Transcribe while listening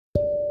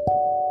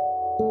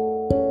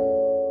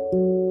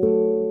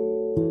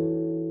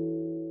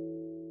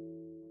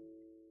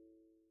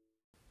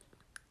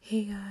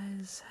Hey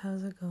guys,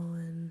 how's it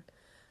going?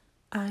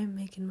 I'm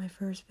making my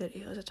first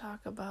video to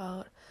talk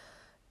about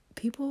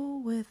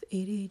people with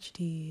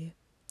ADHD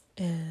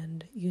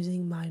and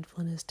using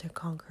mindfulness to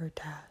conquer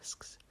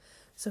tasks.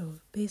 So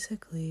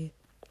basically,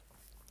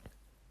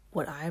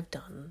 what I've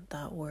done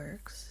that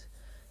works,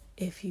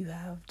 if you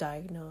have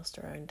diagnosed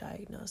or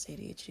undiagnosed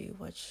ADHD,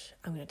 which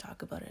I'm going to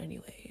talk about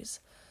anyways,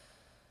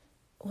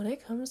 when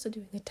it comes to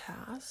doing a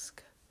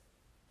task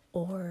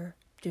or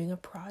doing a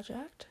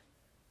project,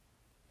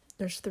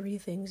 there's 3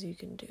 things you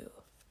can do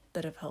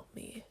that have helped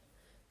me.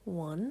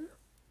 1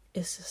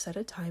 is to set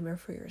a timer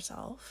for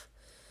yourself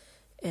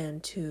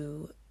and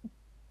to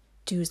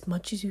do as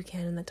much as you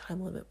can in the time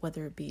limit,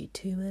 whether it be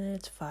 2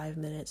 minutes, 5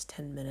 minutes,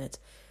 10 minutes.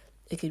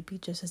 It could be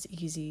just as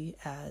easy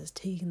as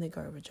taking the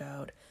garbage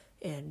out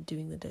and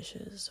doing the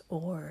dishes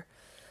or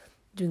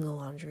doing the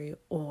laundry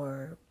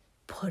or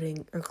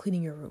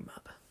cleaning your room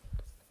up.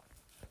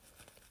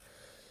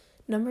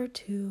 Number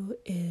 2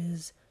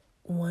 is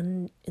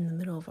one in the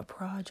middle of a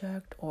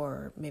project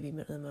or maybe in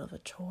the middle of a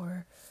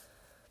chore.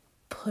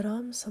 Put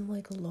on some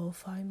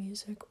lo-fi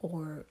music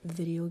or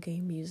video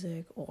game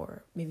music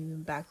or maybe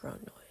even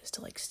background noise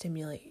to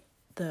stimulate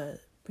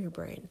your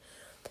brain,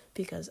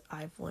 because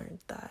I've learned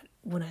that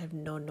when I have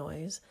no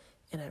noise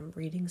and I'm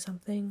reading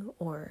something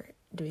or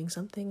doing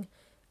something,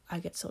 I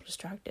get so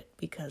distracted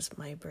because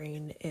my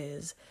brain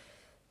is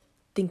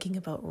thinking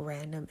about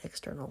random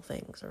external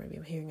things, or maybe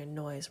I'm hearing a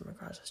noise from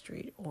across the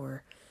street,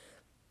 or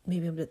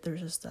maybe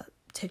there's just that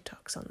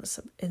TikToks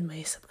in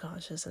my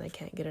subconscious and I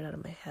can't get it out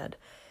of my head.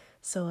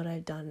 So what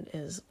I've done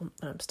is, when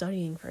I'm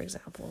studying, for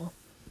example,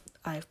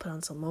 I've put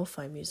on some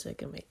lo-fi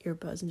music in my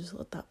earbuds and just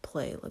let that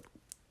play.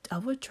 I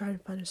would try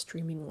and find a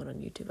streaming one on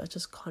YouTube that's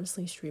just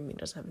constantly streaming,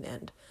 doesn't have an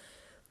end.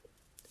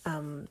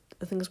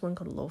 I think there's one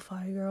called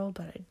Lo-Fi Girl,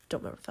 but I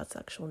don't remember if that's the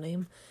actual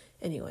name.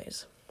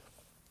 Anyways,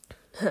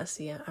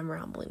 see, I'm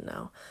rambling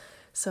now.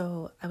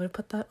 So I would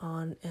put that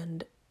on,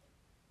 and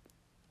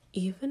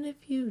even if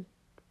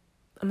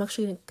I'm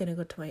actually going to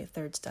go to my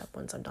 3rd step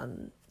once I'm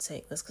done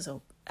saying this, because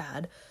I'll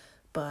add.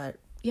 But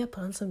yeah,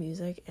 put on some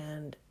music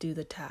and do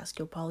the task.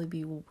 You'll probably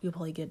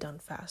get it done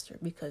faster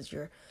because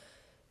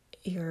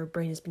your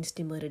brain is being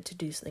stimulated to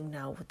do something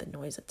now with the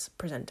noise that's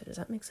presented. Does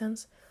that make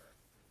sense?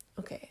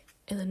 Okay.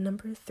 And then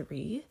number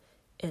 3,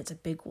 and it's a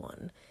big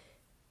one,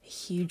 a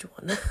huge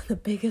one. The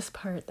biggest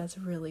part that's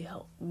really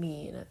helped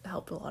me, and it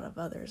helped a lot of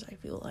others, I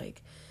feel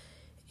like,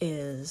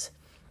 is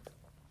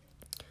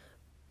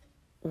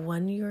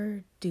when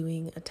you're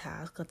doing a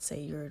task, let's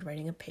say you're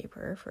writing a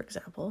paper, for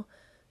example,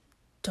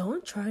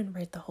 don't try and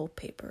write the whole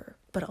paper,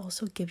 but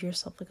also give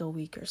yourself a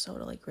week or so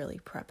to really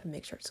prep and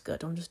make sure it's good.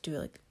 Don't just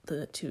do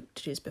the 2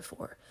 days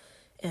before.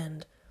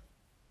 And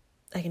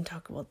I can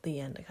talk about the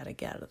end, how to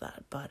get out of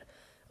that,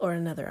 or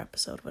another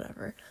episode,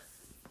 whatever,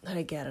 how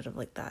to get out of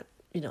that,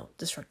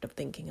 destructive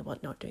thinking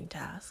about not doing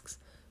tasks.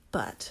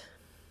 But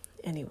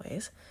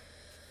anyways,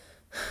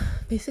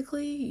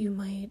 basically you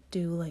might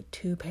do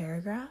 2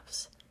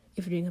 paragraphs.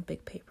 If you're doing a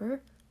big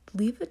paper,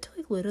 leave it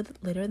till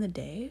later in the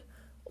day,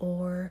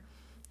 or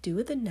do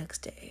it the next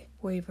day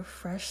where you have a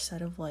fresh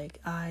set of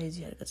eyes,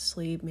 you had a good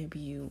sleep, maybe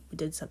you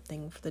did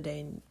something for the day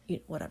and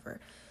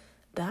whatever.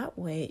 That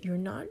way you're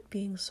not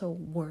being so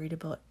worried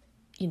about,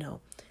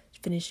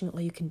 finishing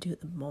what you can do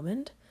at the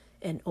moment,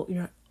 and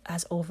you're not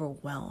as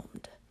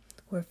overwhelmed.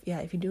 Or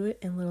if you do it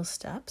in little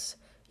steps,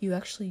 you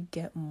actually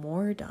get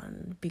more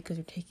done because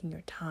you're taking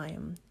your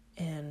time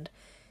and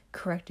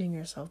correcting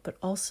yourself, but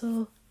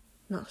also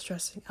not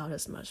stressing out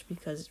as much,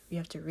 because you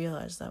have to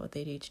realize that with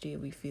ADHD,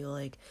 we feel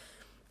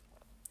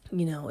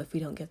if we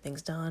don't get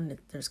things done,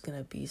 there's going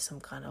to be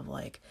some kind of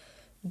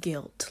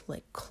guilt,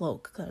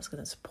 cloak that's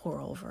going to pour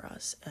over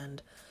us.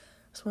 And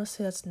I just want to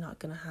say that's not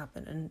going to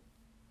happen. And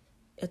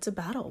it's a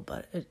battle,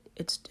 but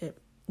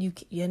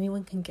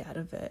anyone can get out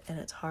of it, and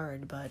it's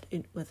hard, but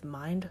with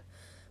mind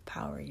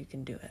power, you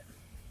can do it.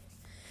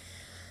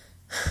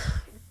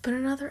 But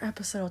another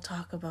episode, I'll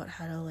talk about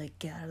how to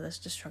get out of this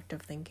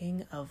destructive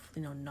thinking of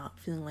not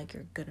feeling like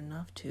you're good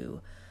enough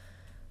to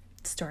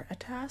start a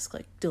task,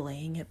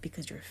 delaying it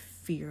because you're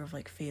fear of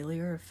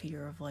failure, or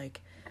fear of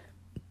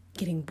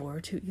getting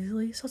bored too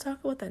easily. So I'll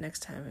talk about that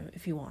next time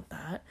if you want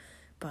that.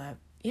 But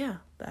yeah,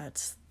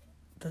 that's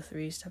the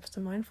 3 steps to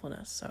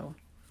mindfulness. So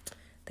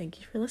thank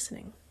you for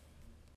listening.